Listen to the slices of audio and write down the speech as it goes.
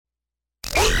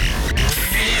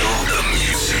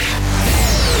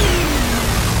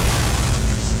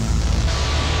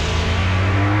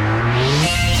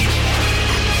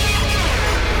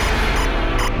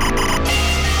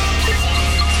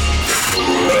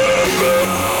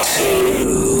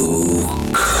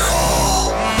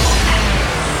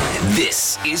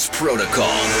Protocol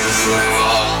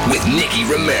with Nicky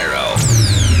Romero.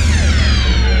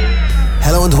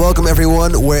 Hello and welcome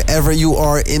everyone, wherever you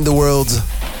are in the world.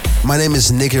 My name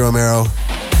is Nicky Romero.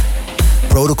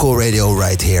 Protocol Radio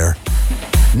right here.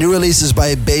 New releases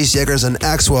by Bassjackers and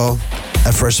Axwell.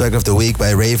 A first track of the week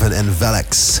by Raven and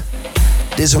Valex.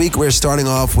 This week we're starting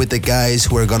off with the guys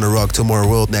who are gonna rock Tomorrow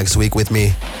World next week with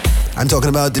me. I'm talking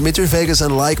about Dimitri Vegas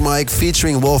and Like Mike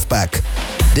featuring Wolfpack.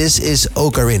 This is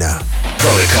Ocarina.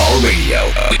 Protocol Radio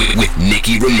with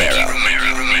Nicky Romero.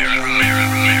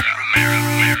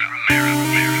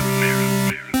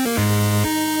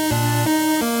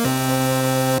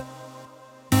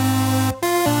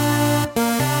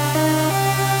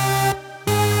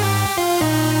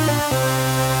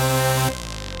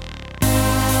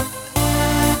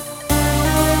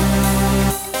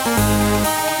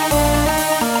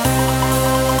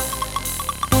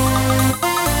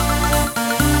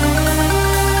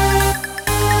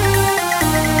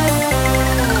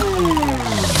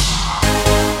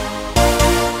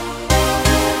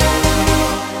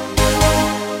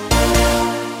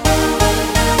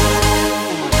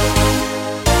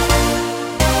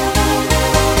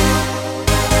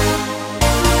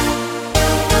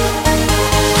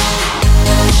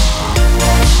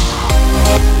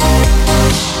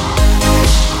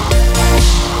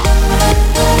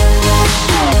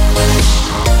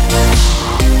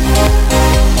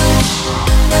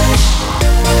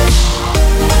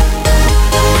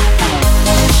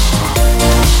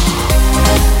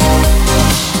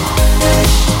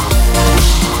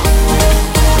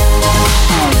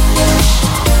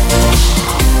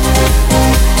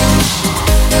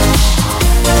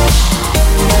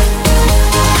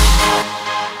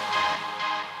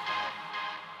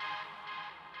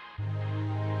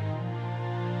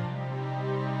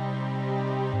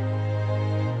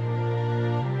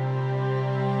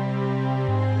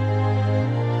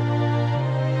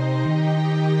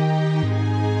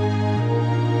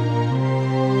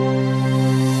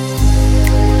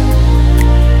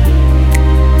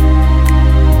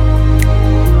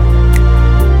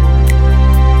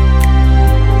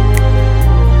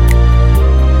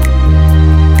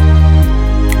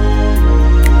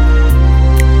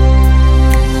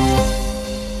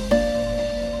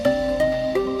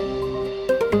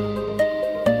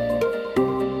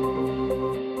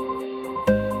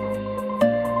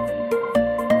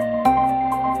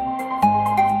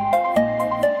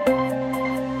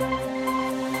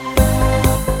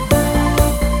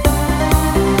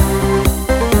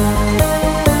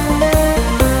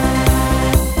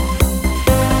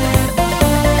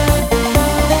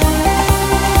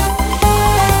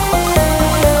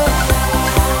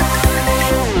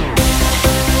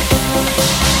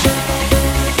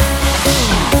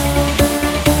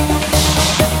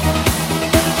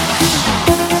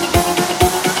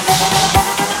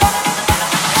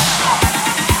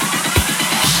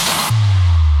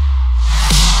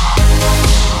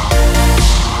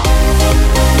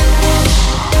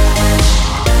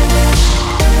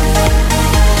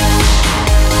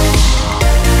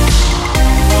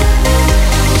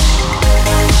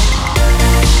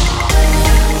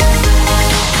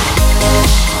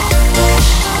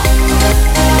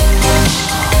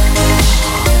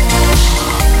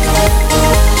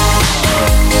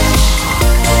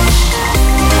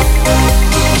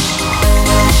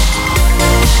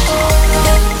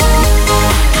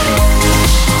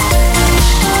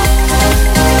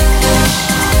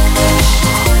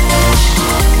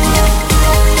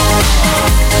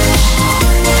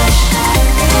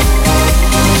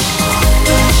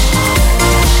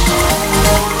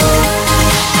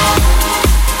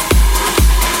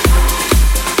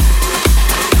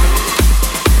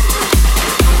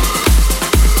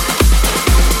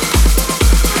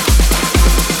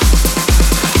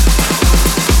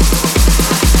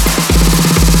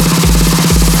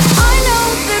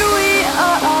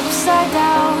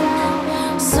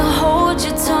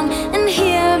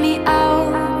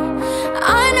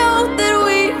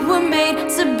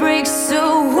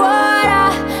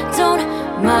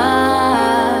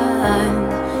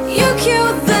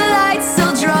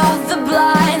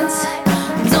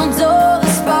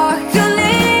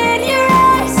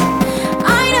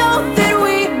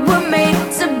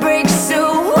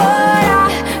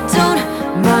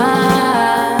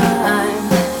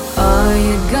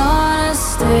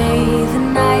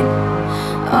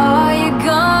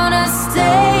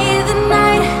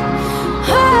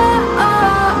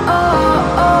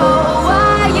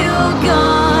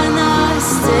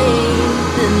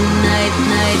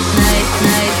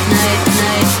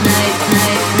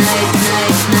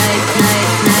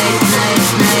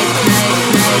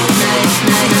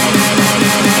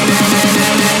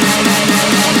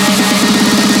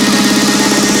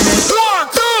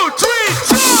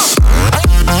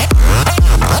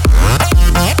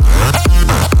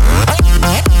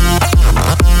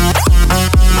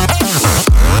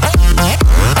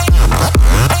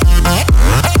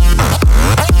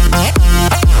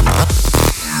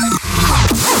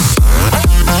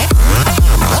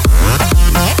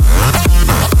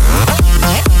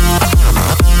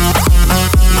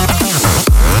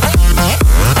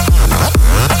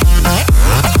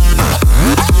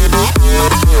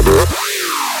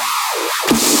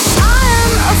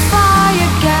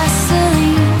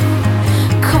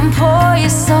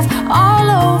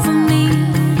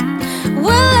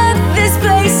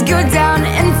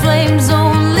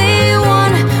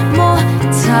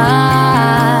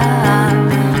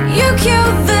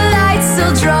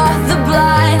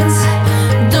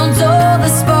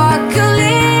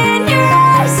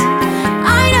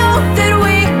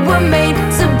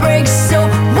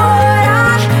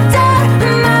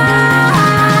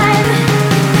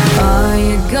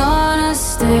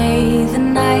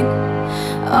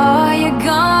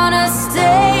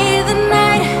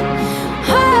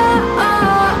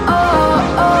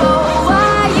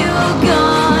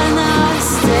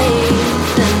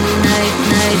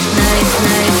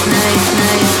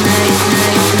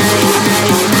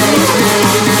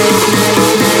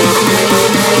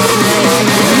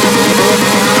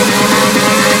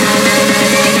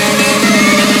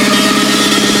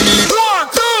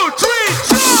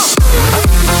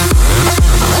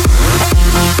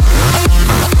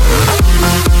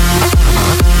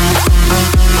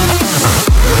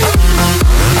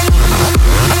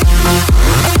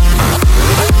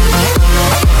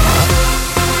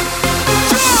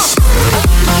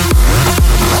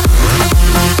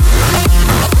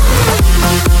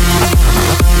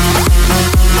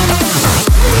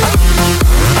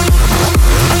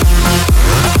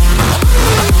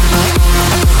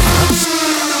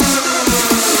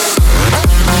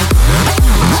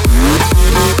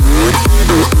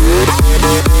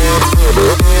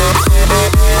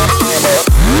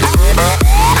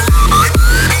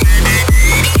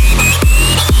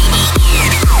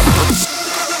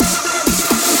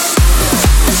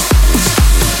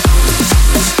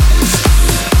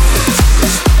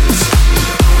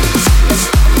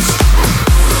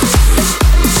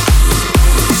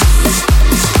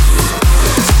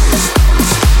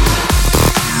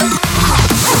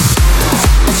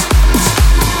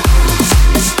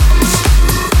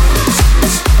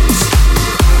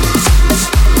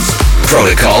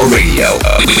 Protocol Radio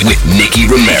with Nicky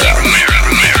Romero.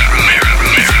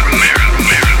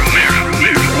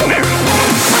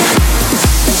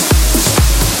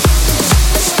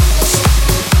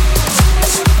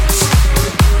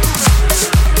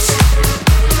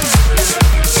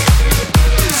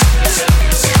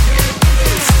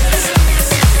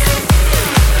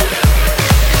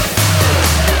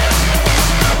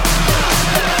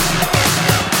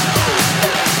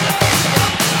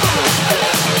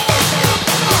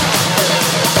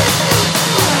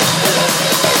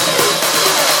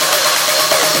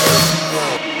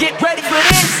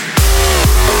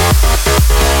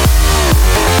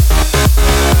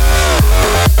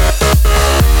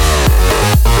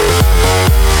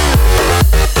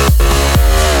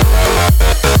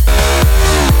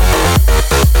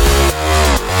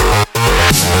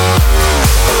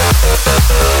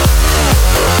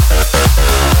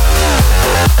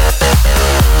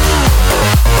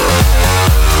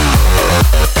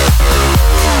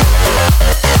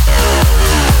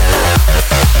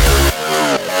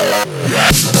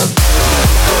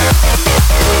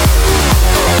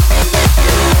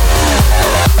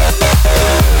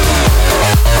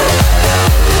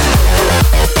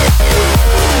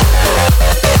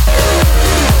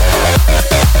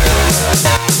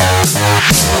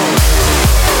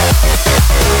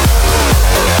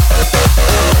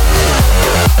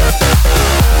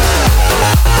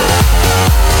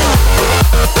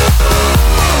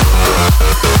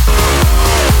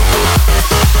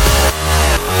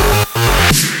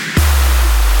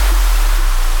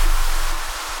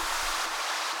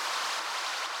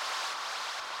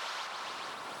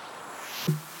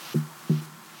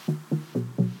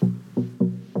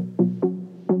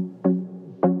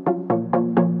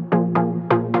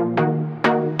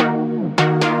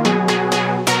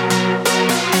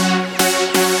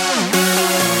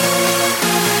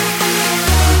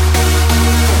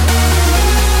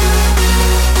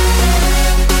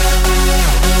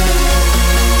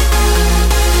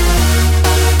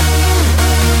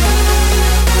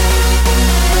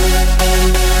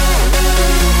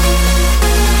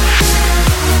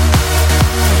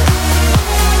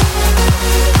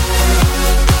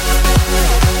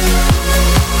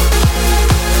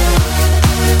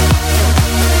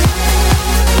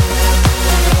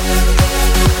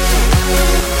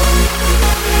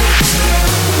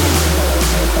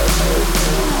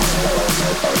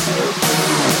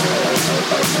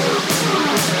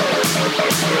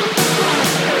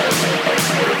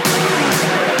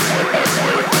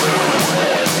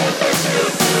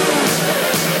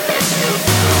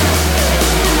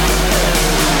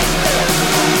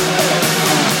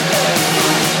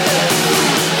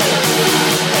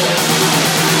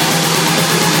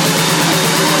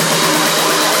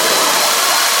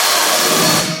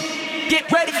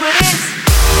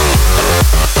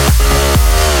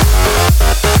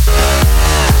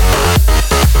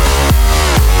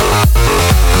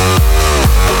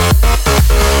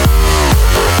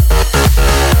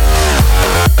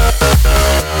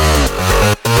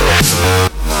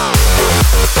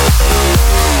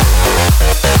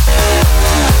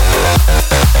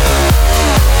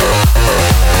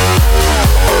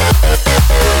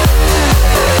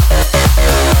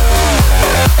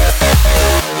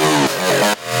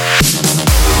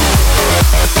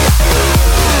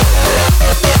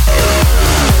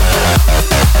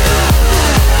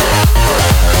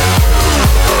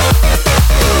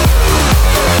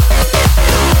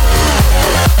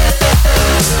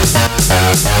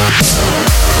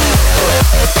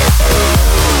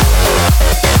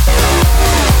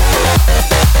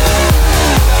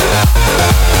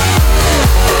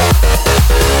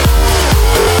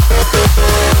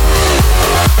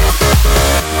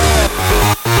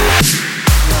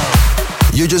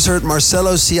 You just heard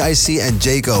Marcelo, CIC, and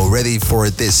Jaco ready for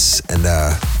this. And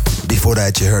before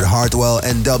that, you heard Hardwell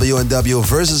and W&W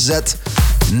versus Z,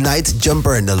 Night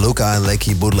Jumper and the Luca and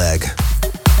Lecky bootleg.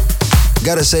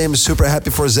 Gotta say, I'm super happy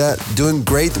for Z. Doing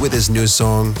great with his new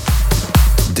song,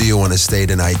 Do You Wanna Stay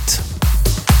Tonight?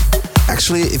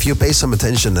 Actually, if you pay some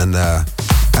attention, and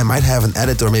I might have an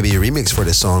edit or maybe a remix for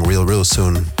this song real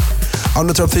soon. On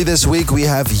the top 3 this week, we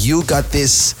have You Got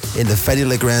This in the Fedde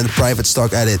Le Grand private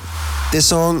stock edit. This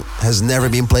song has never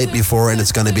been played before, and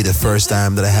it's gonna be the first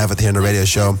time that I have it here on the radio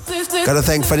show. Gotta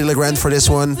thank Fedde Le Grand for this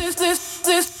one.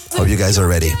 Hope you guys are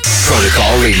ready.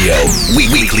 Protocol Radio,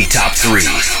 weekly top 3.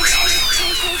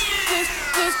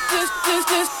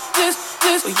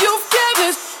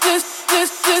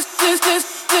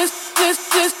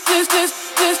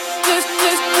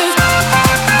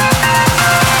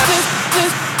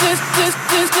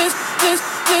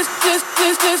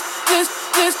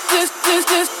 This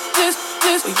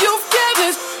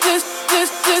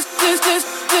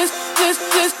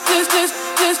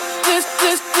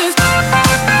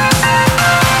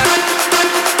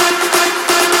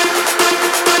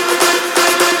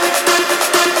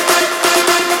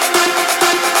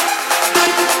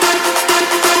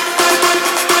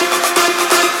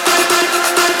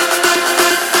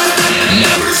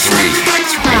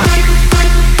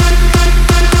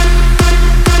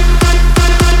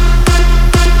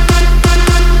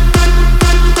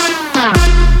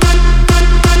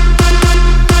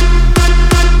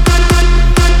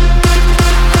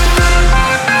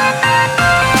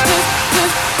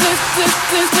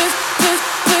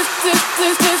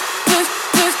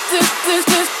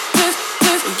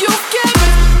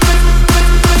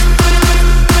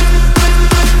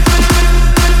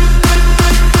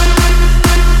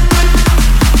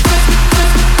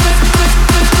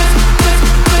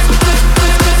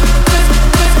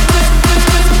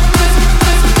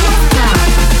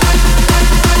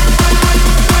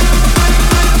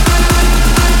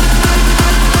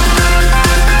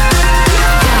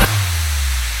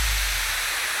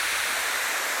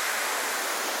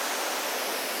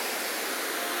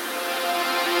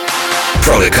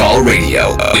Protocol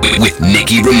Radio with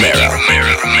Nicky Romero.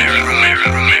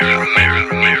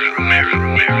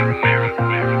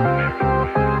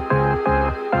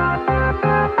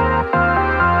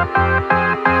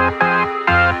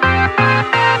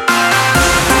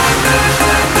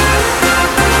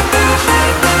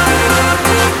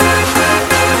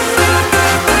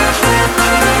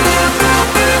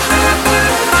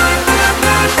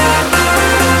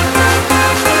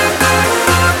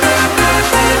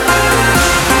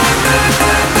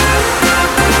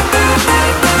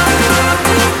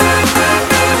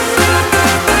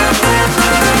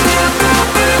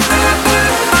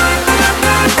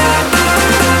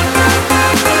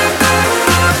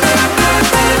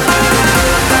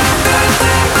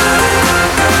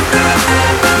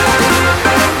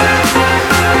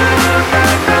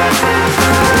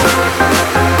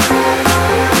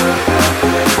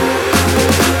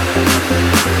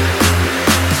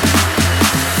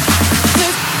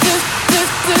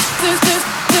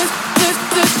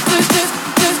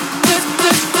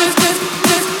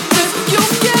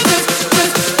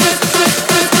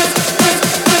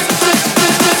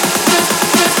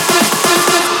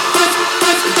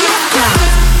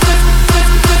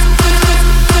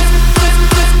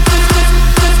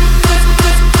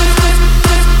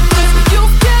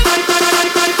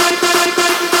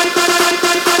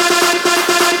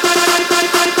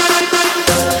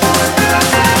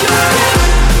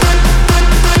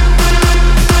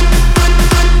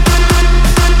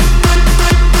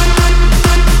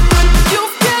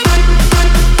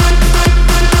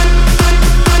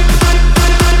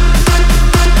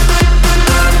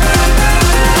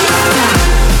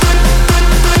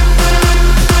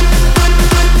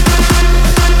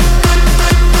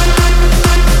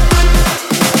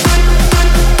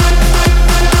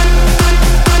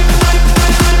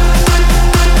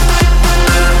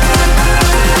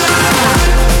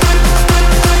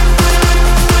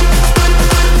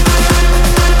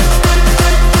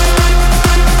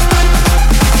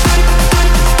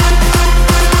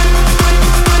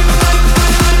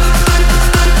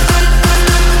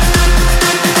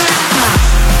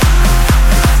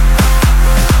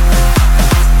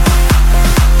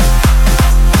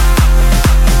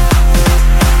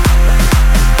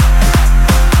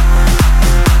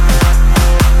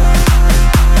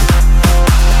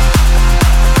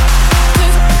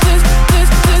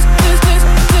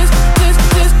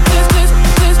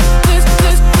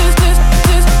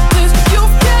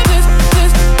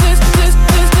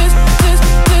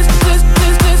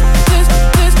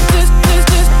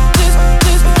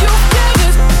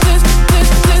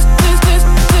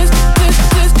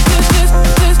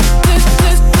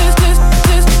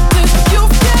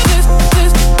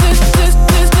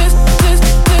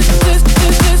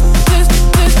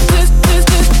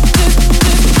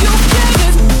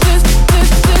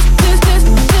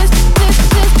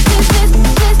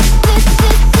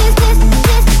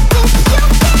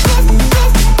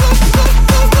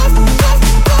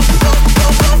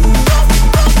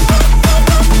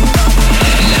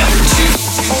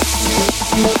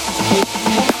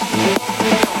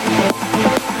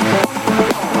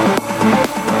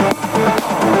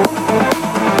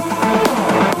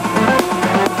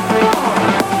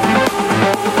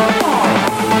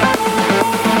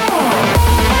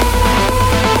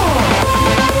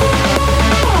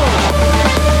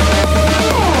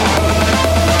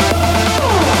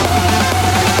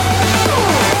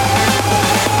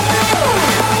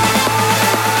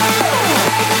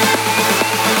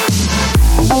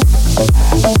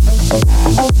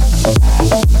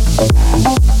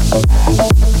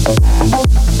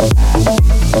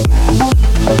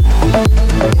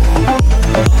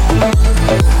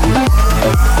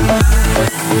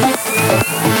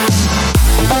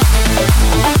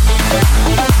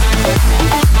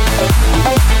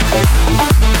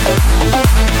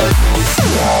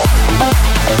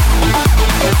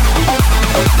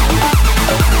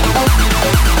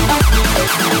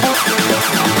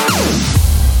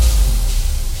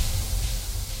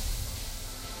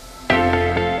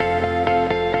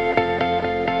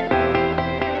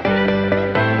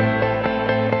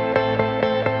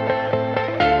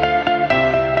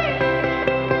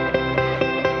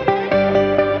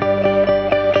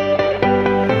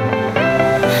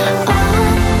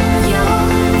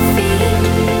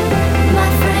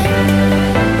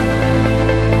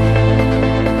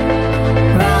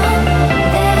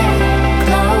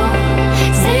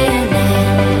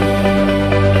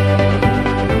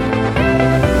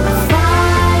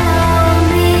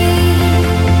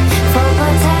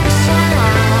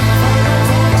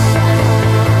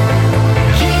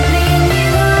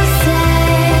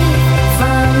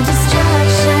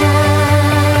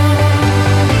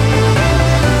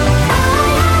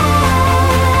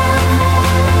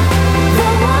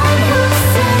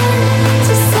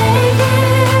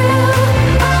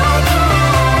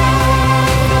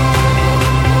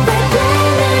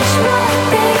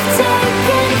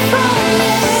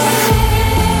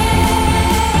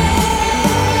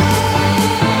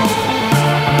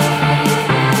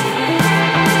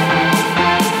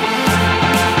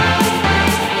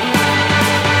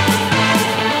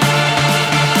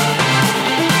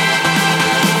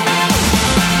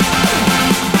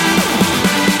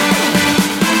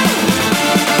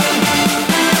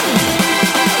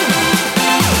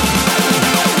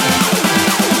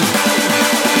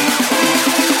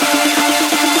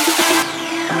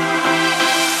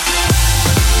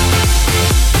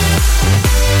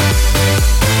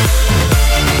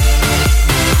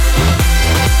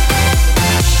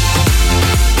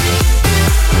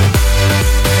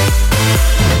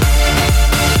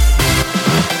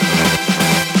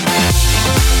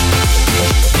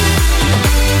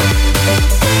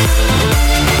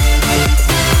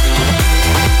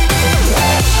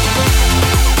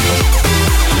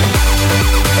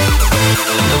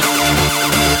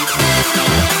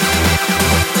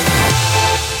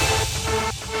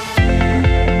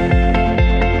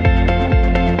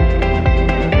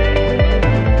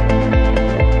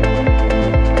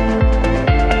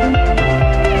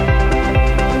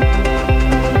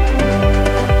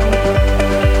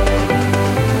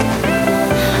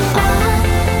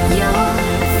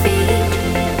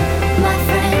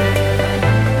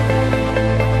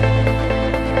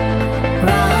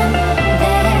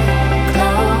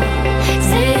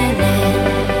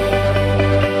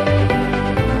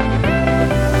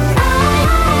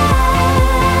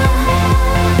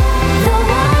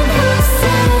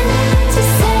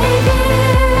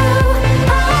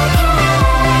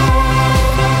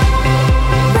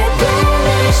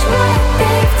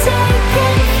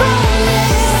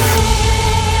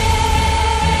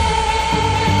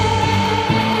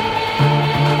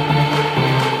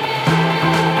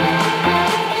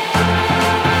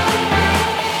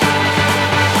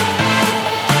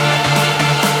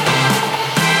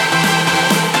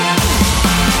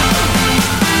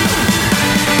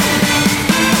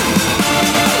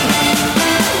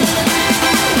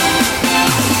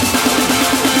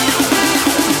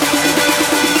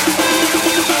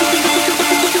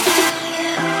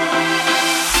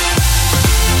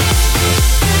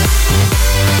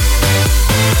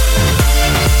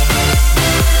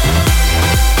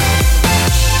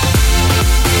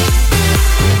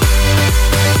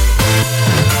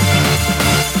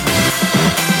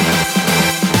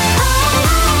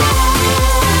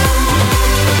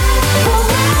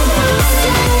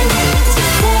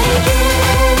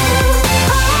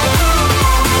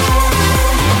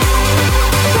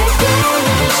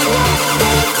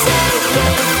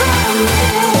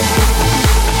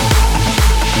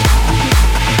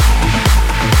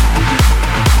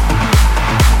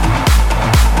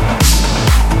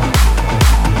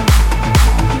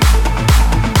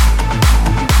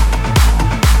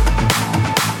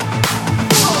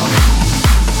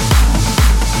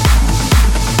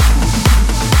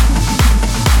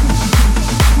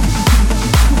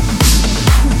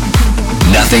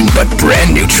 nothing but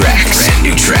brand new tracks. Brand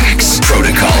new tracks.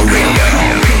 Protocol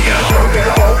Radio.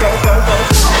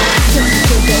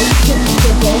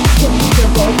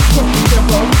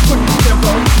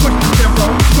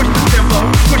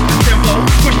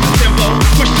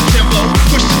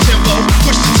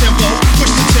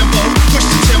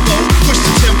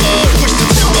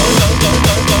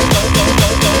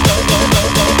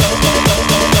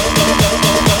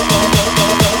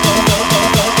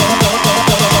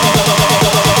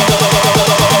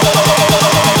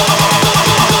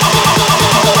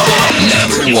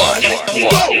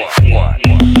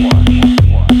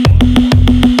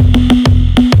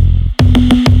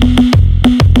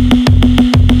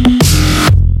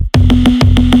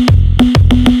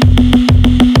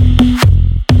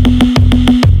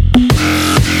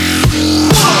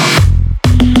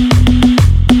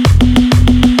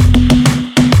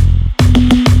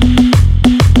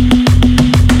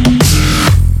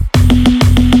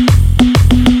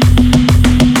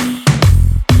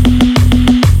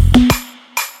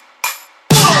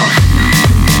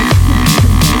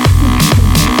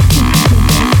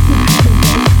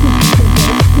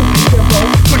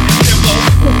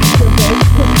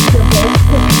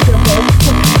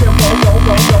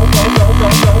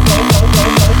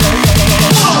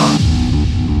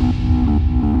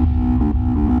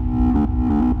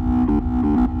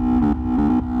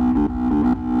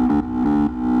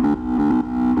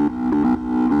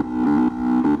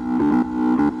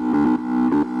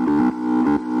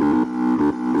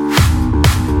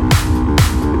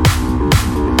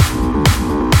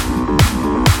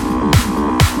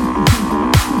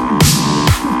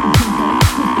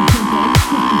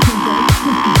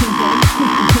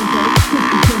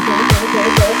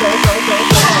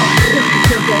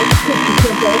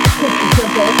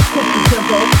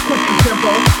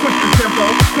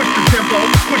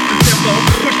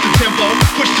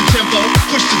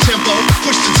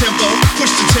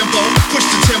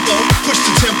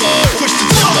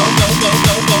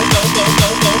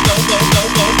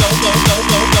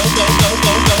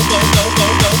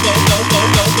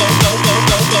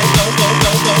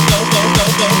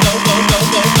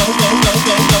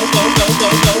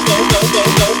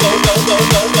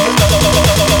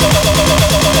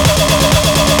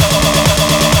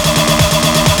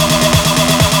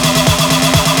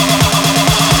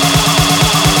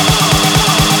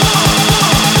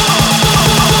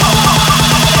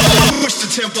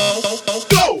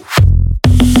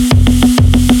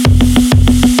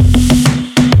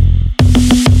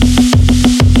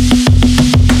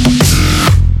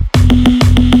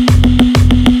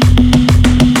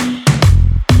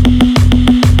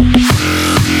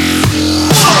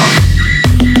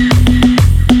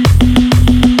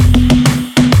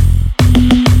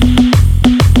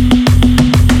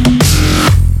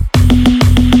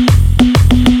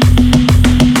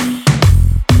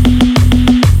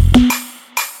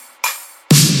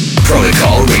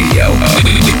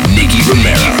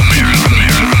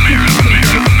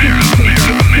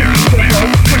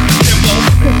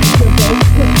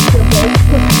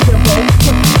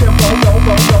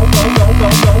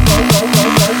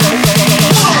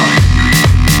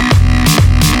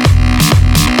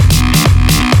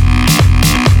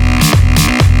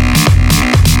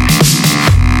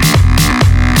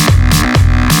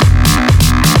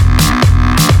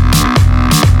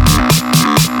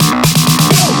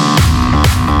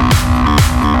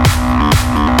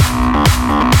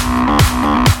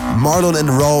 And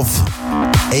Rolf,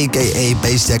 aka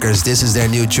Bassjackers, this is their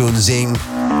new tune, Zing.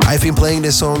 I've been playing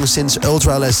this song since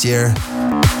Ultra last year.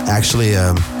 Actually,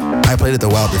 I played it a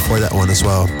while before that one as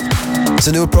well. It's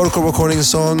a new Protocol Recordings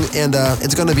song, and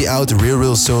it's gonna be out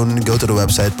real soon. Go to the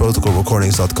website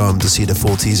protocolrecordings.com to see the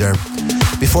full teaser.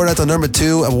 Before that, on number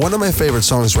 2, one of my favorite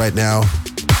songs right now,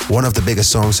 one of the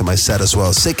biggest songs in my set as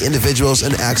well, Sick Individuals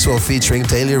and Axwell featuring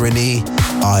Taylor Renee,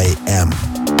 I Am.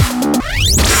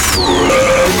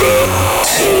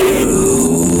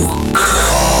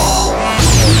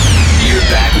 You're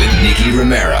back with Nicky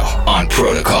Romero on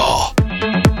Protocol.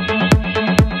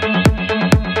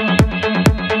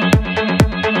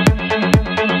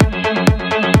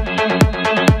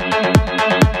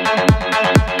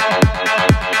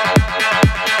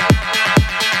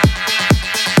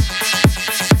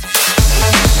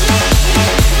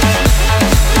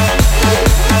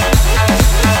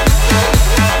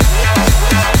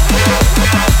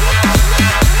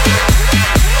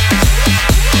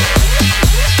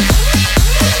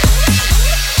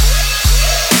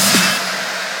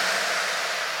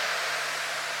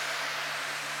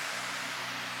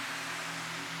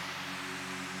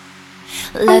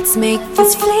 Let's make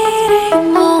this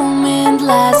fleeting moment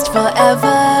last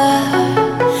forever.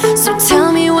 So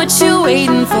tell me what you're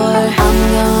waiting for. I'm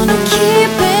gonna keep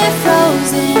it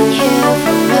frozen here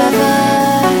forever.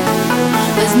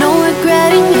 There's no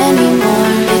regretting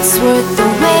anymore. It's worth the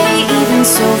wait, even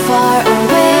so far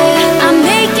away. I'm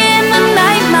making the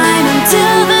night mine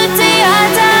until the day I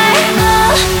die.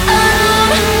 All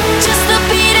alone, just a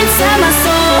beat inside my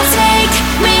soul. Take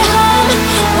me home,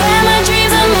 where my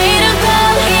dreams are made of gold.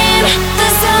 In the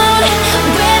zone,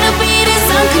 where the beat is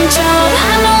uncontrolled.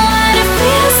 I know what it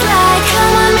feels like.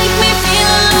 Come on, make me feel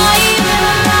alive.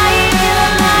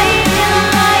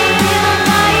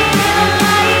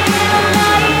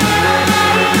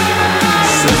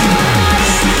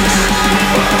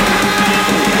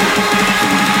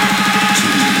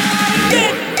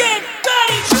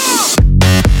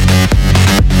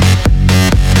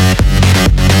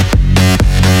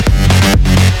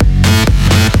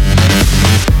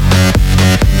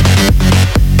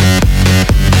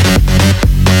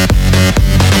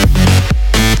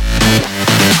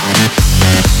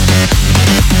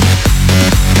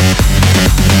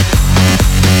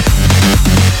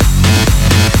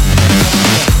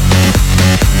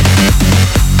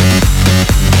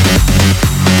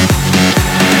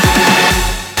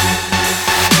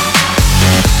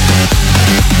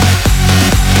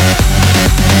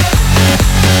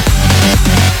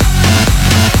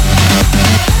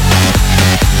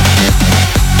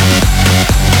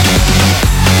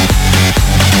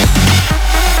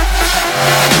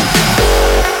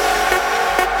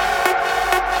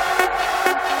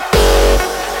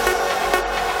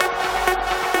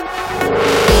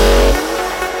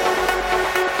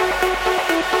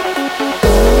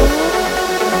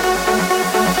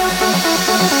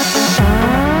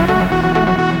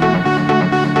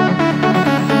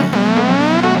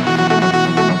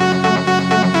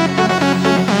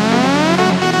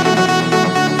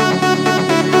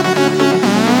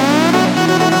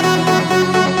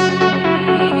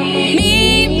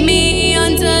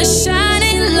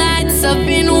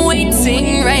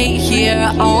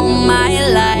 All my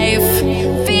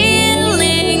life,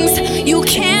 feelings you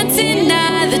can't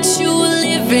deny that you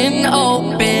live in.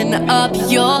 Open up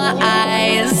your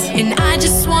eyes, and I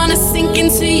just wanna sink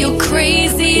into your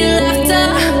crazy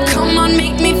laughter. Come on,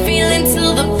 make me feel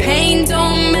until the pain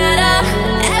don't matter.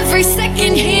 Every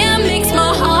second here makes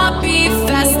my heart beat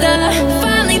faster.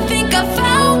 Finally think I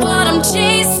found what I'm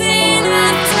chasing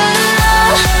after.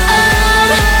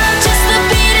 Just a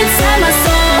beat inside my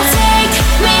soul. Take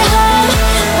me home,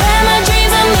 where my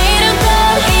dreams are made of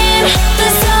gold. In the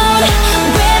zone,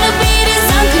 where the beat is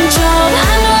uncontrolled.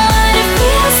 I know what it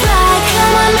feels like.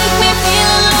 Come on, make me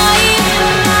feel alive.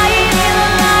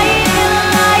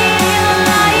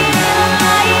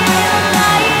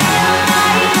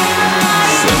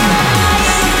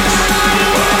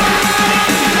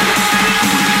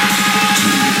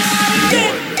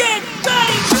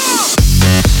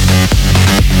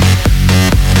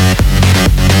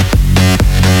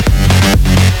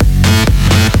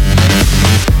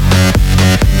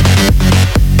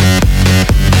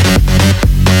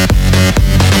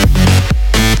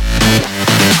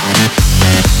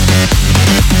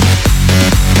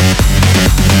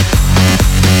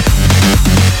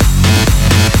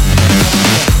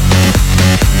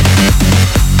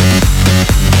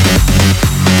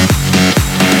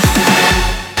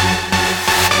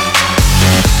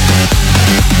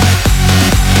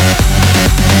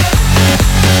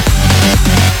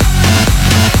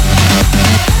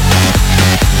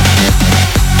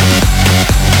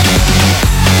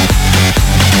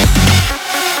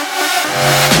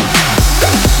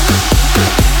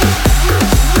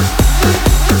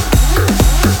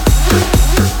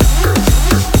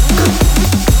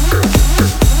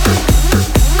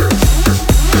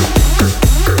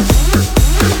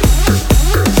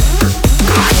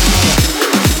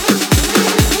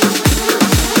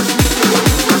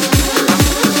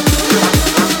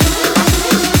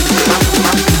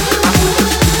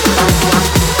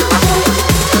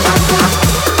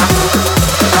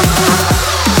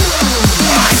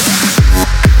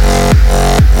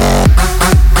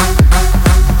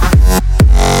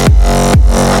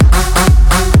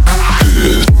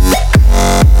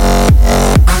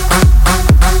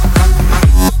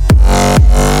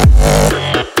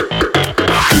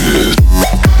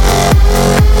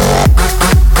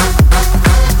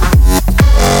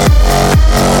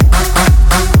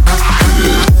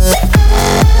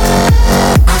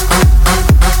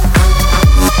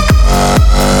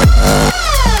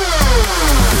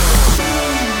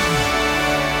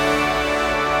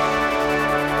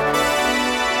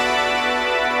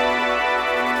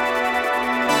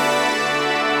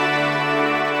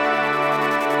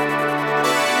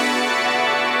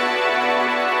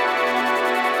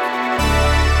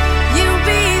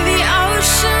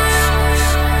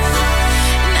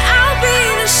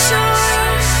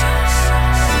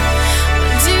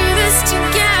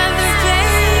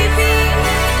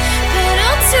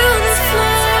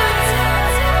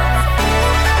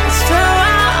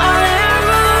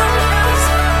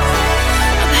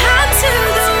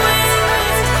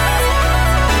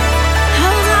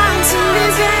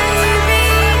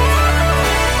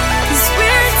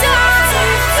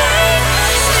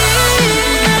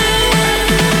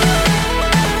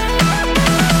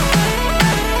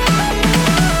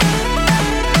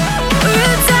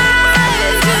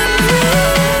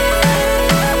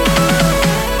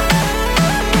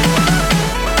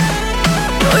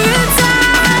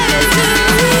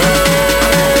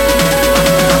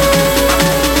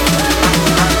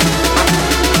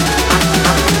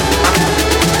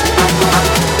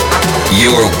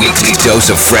 Your weekly dose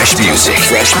of fresh music.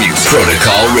 Fresh music.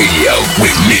 Protocol Radio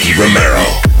with Nicky Romero.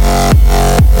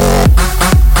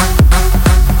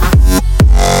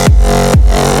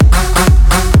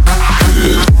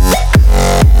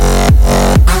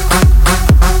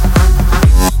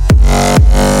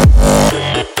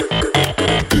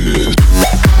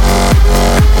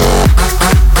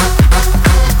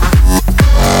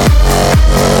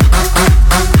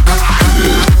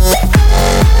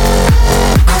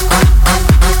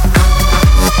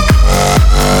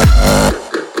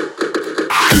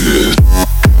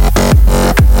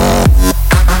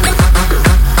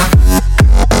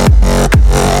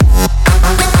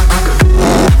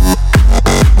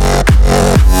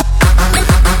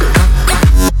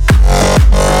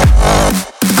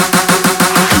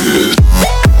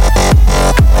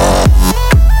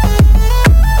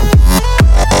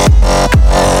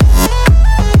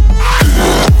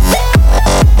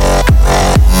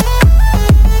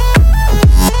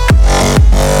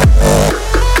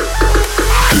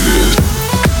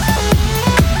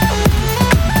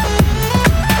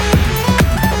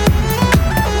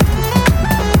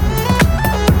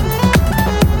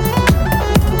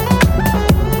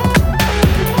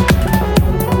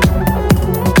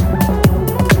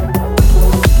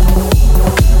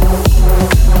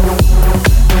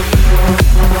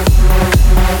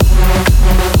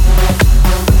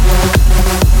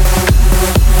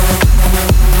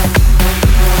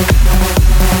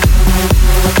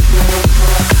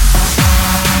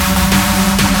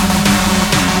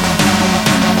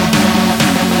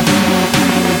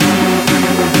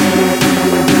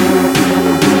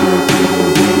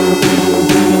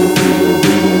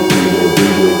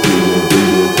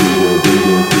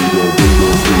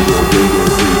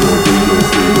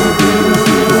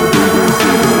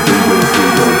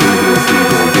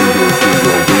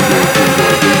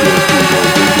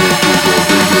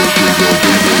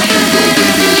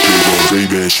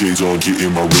 Shades on,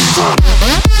 getting my rave on.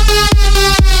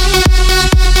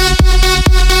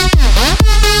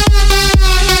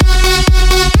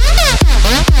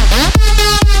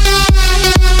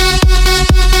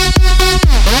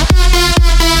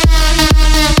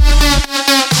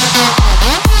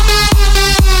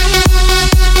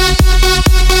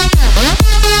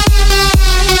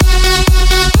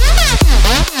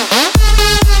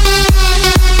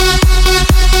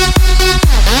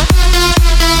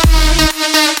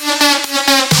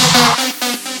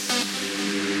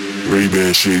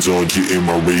 Ray-Ban shades on, getting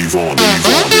my rave on. Rave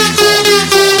on, rave on, rave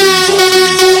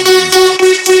on, rave on,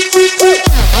 rave on, rave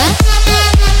on.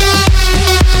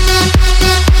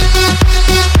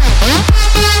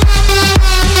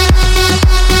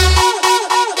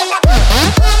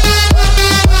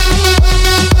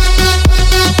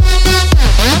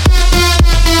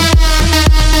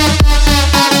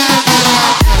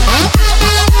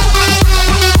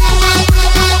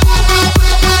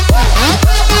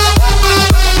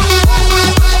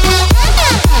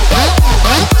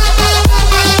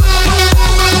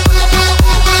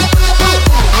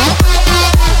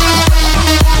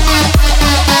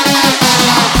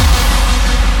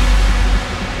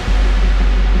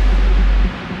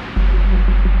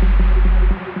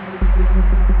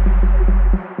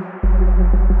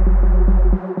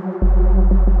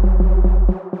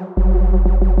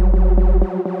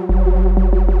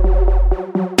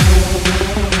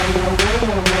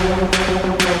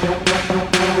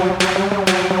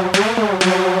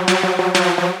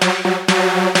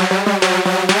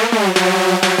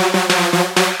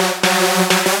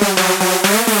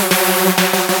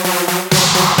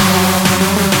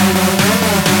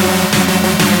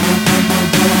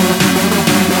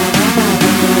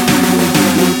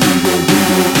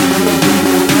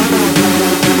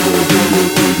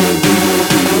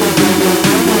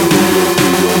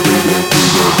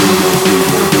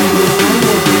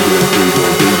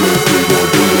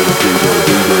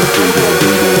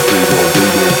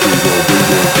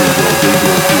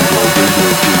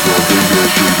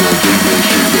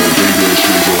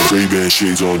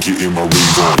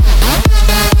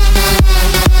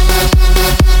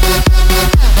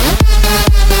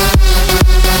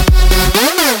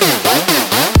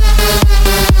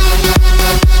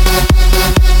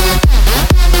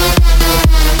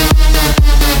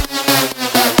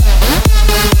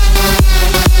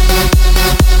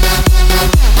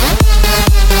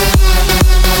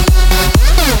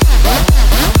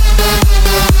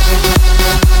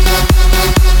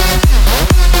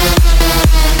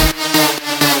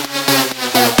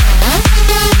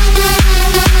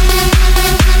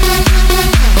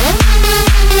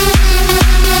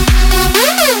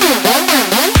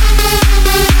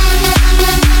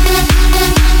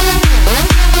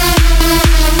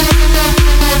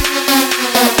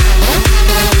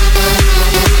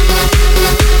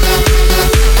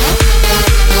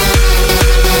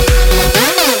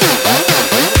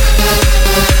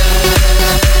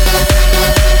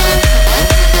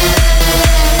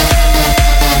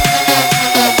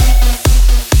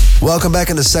 Welcome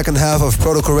back in the second half of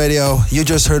Protocol Radio. You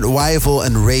just heard Rival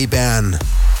and Ray-Ban.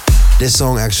 This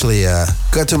song actually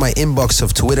got to my inbox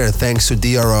of Twitter thanks to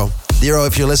DRO. DRO,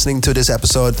 if you're listening to this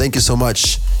episode, thank you so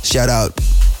much. Shout out.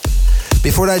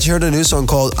 Before that, you heard a new song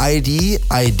called ID,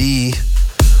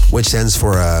 which stands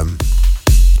for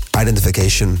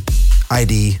identification.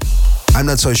 ID. I'm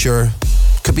not so sure.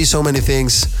 Could be so many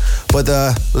things. But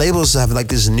the labels have like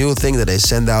this new thing that they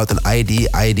send out, an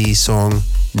ID song.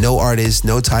 No artist,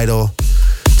 no title,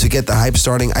 to get the hype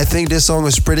starting. I think this song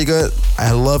was pretty good.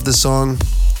 I love the song.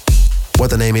 What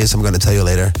the name is, I'm going to tell you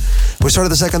later. We started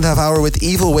the second half hour with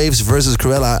Evil Waves versus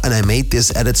Cruella, and I made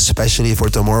this edit specially for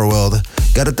Tomorrow World.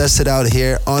 Got to test it out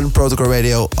here on Protocol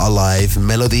Radio, a live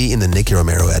melody in the Nicky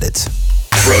Romero edit.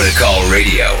 Protocol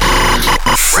Radio,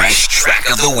 Fresh Track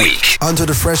of the Week. On to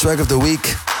the Fresh Track of the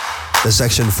Week, the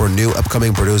section for new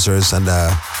upcoming producers, and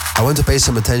I want to pay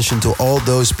some attention to all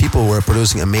those people who are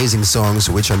producing amazing songs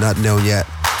which are not known yet.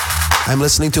 I'm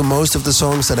listening to most of the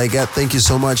songs that I get. Thank you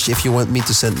so much. If you want me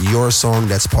to send your song,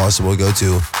 that's possible. Go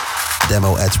to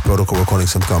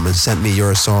demo@protocolrecordings.com and send me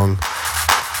your song.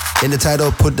 In the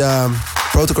title, put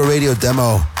Protocol Radio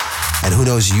Demo, and who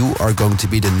knows, you are going to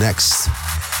be the next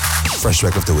Fresh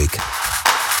Track of the Week.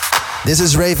 This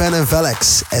is Ray-Ban and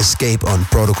Velix, Escape on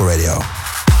Protocol Radio.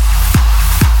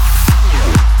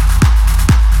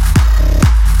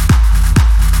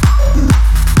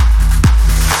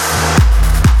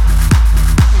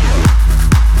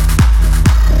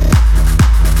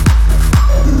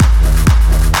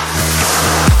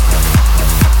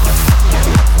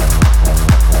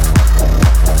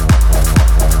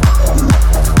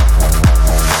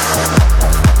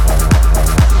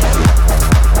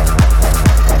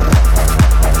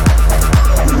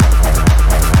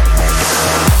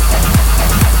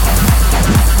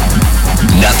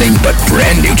 But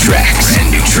brand new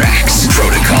tracks.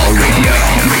 Protocol Radio.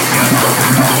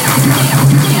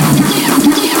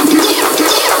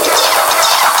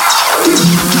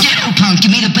 Punk,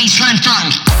 give me the baseline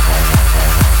funk.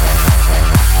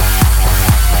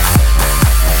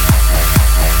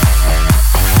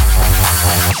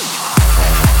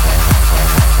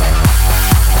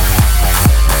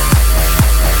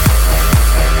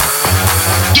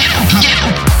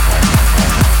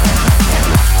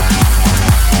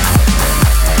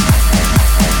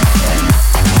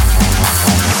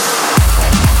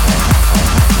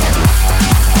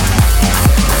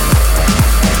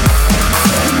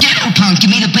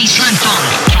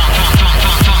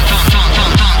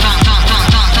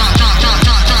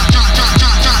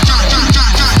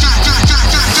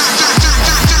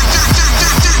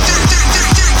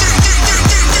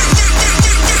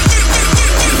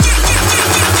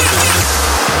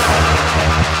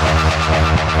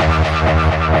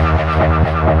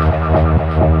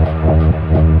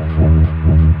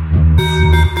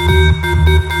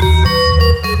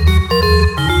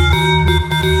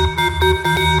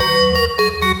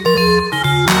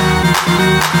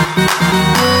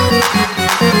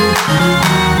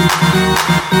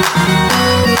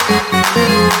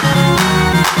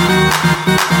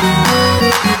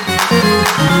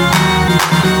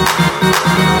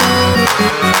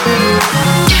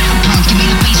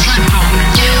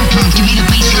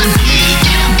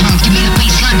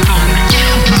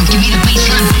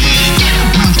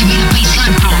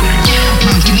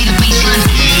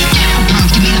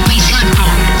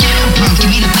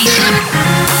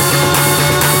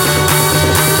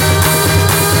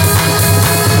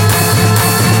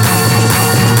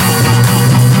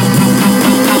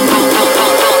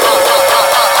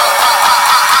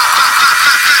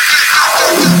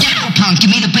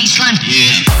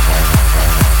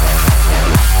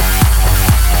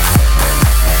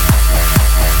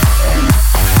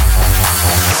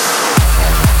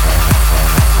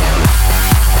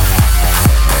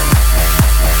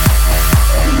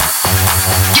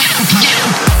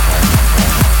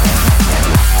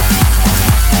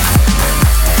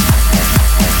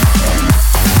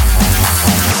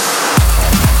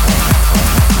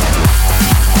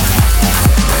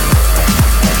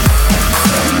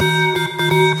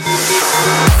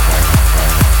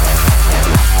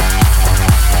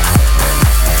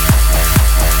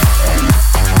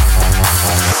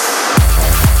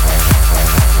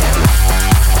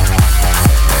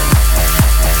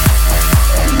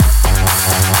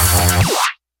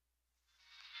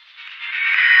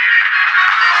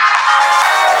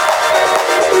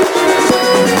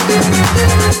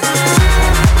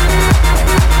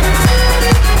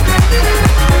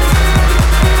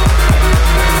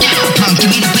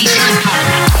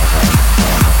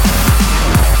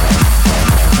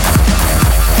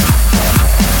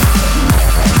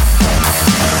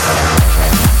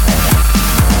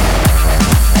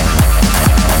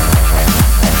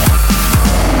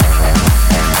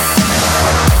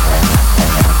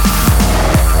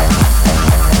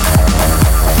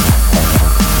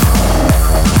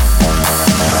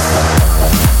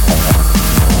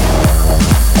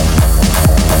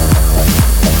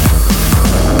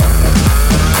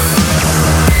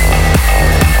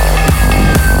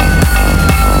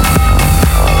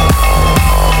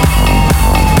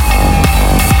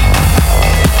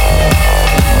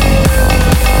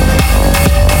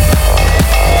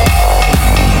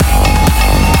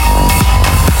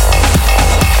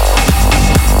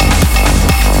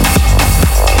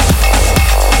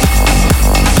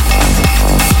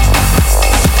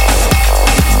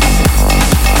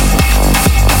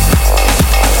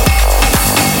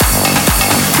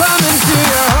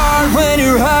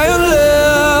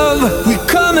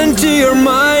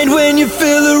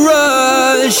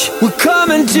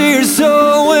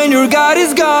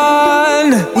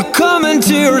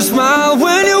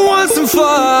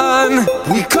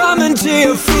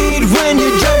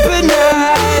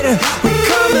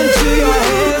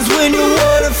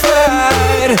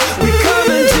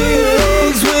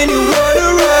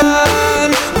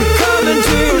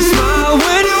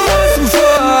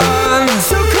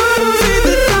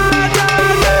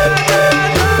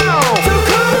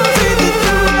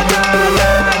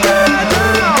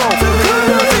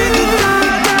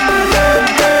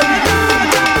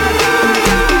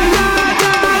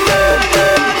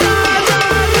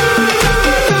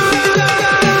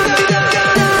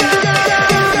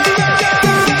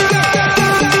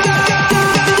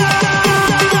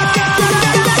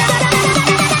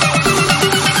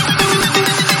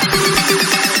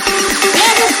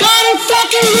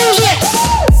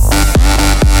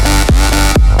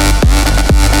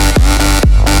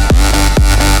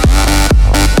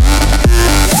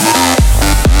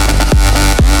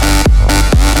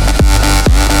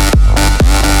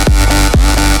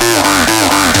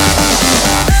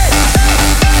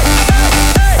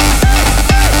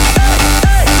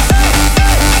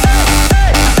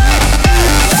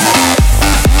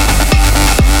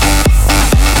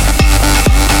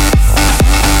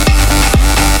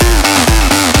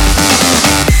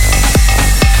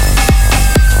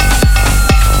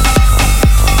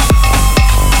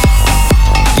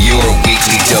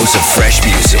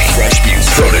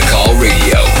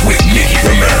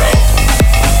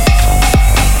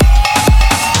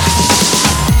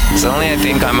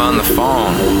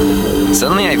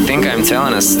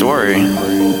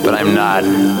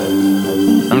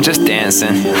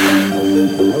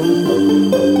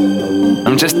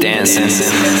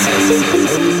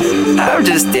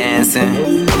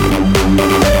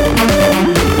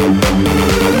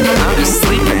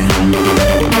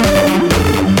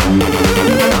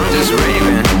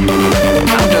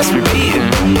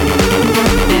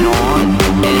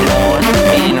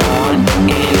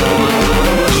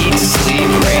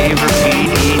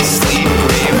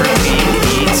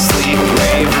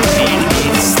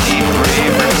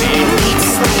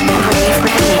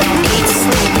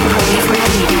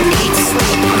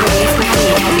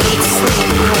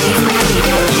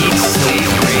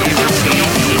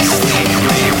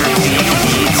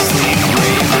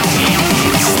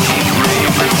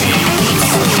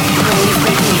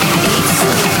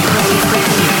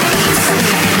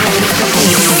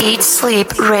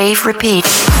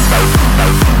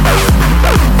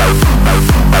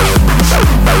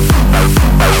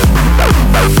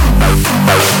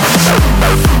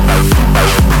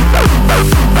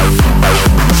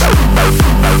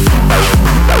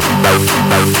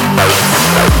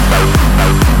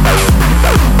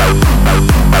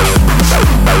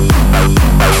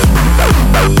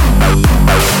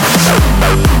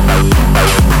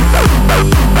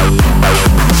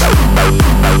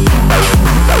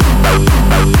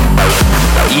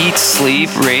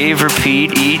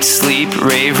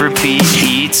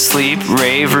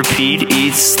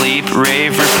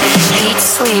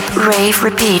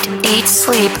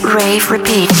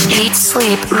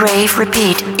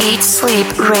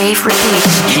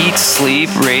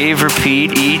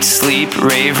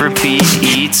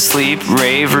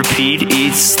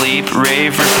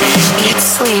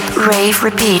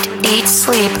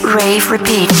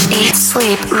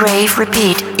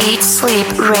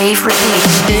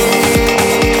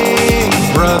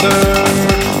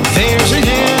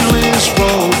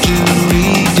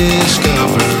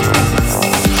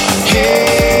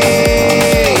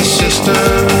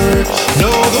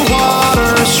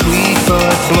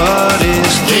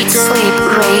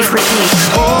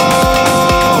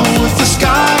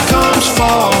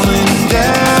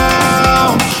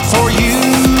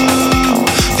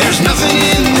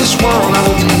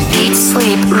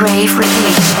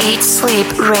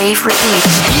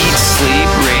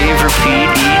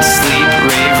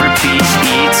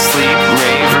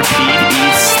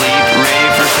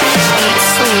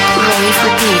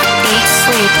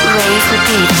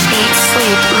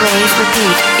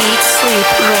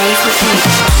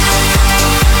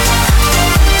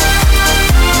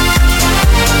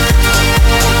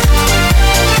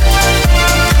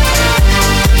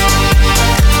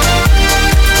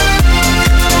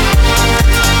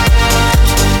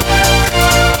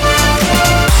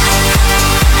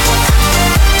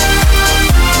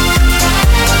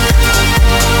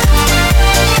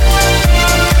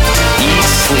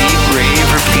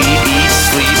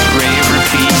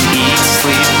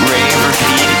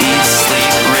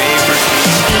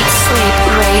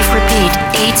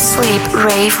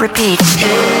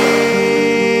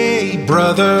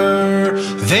 brother,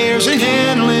 there's an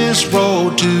endless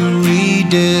road to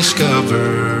rediscover.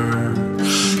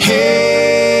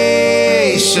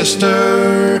 Hey,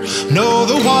 sister, know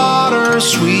the water's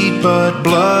sweet, but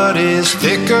blood is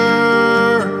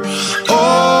thicker.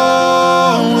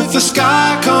 Oh, if the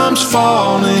sky comes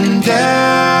falling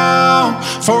down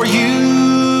for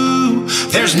you,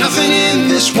 there's nothing in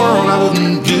this world I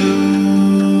wouldn't do.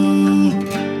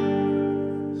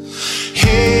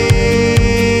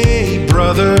 Hey,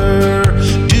 brother,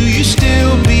 do you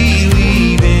still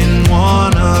believe in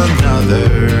one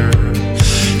another?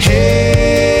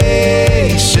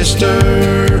 Hey,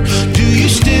 sister, do you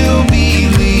still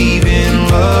believe in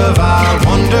love? I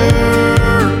wonder.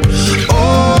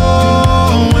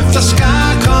 Oh, if the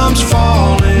sky comes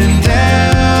falling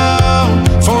down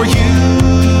for you,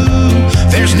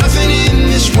 there's nothing in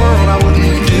this world I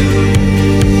wouldn't do.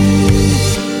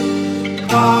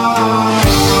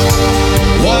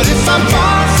 What if I'm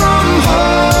far from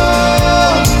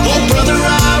home? Oh, brother,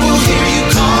 I will hear you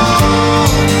call.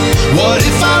 What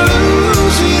if I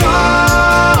lose it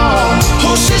all?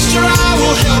 Oh, sister, I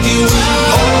will help you out.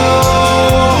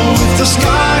 Oh, if the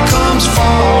sky comes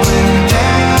falling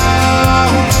down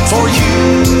for you,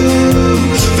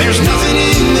 there's nothing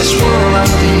in this world I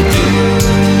wouldn't do.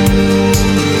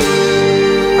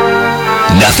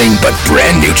 Nothing but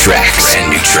brand new tracks. Brand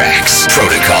new tracks.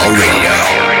 Protocol Radio.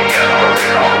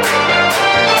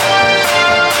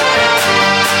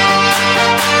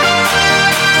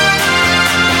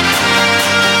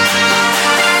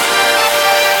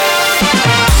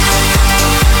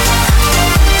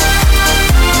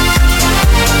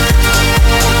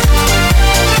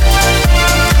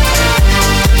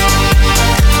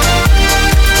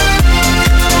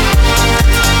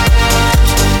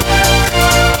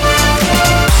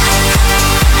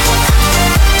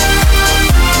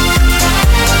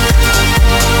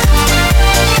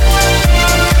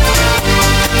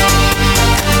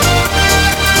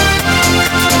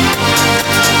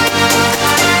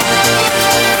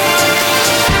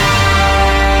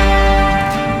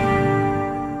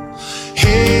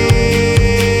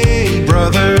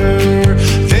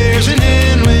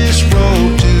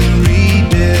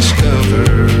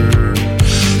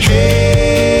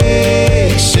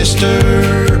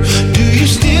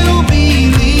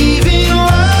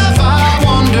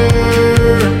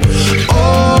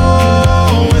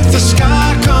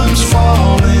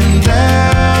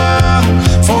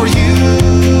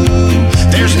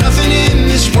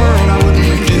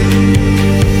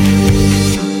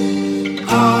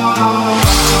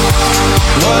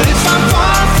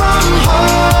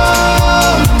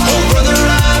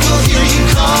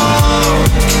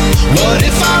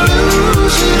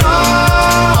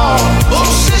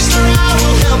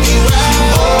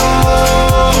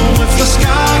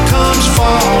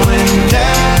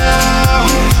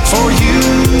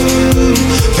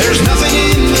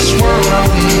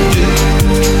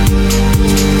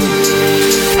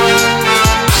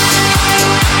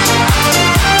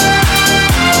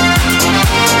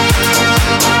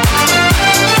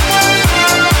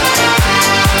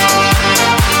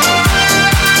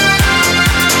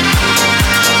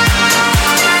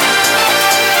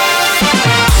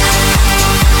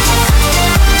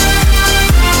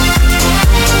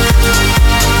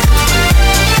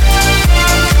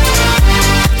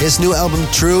 His new album,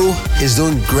 True, is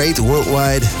doing great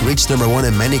worldwide, reached #1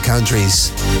 in many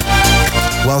countries.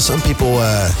 While some people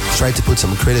try to put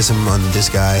some criticism on this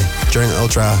guy during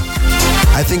Ultra,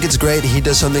 I think it's great. He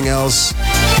does something else.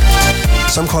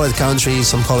 Some call it country,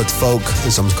 some call it folk,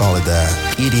 and some call it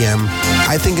EDM.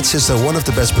 I think it's just one of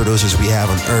the best producers we have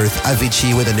on earth.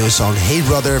 Avicii with a new song, Hey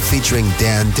Brother, featuring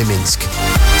Dan Timinsk.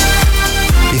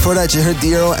 Before that, you heard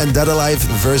Dio and Dada Life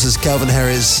versus Calvin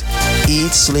Harris,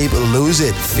 Eat, Sleep, Lose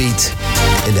It feat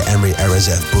in the Emery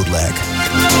RSF bootleg.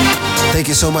 Thank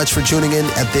you so much for tuning in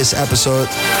at this episode.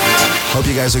 Hope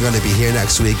you guys are going to be here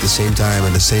next week, the same time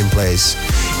and the same place.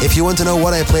 If you want to know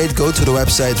what I played, go to the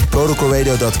website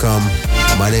protocolradio.com.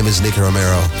 My name is Nicky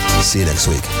Romero. See you next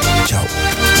week. Ciao.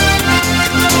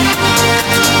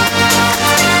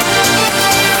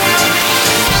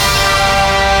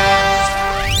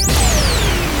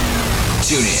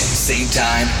 Tune in, same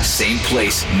time, same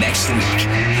place next week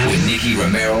when Nicky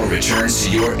Romero returns to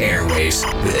your airwaves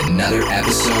with another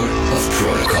episode of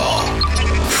Protocol.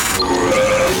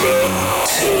 Protocol.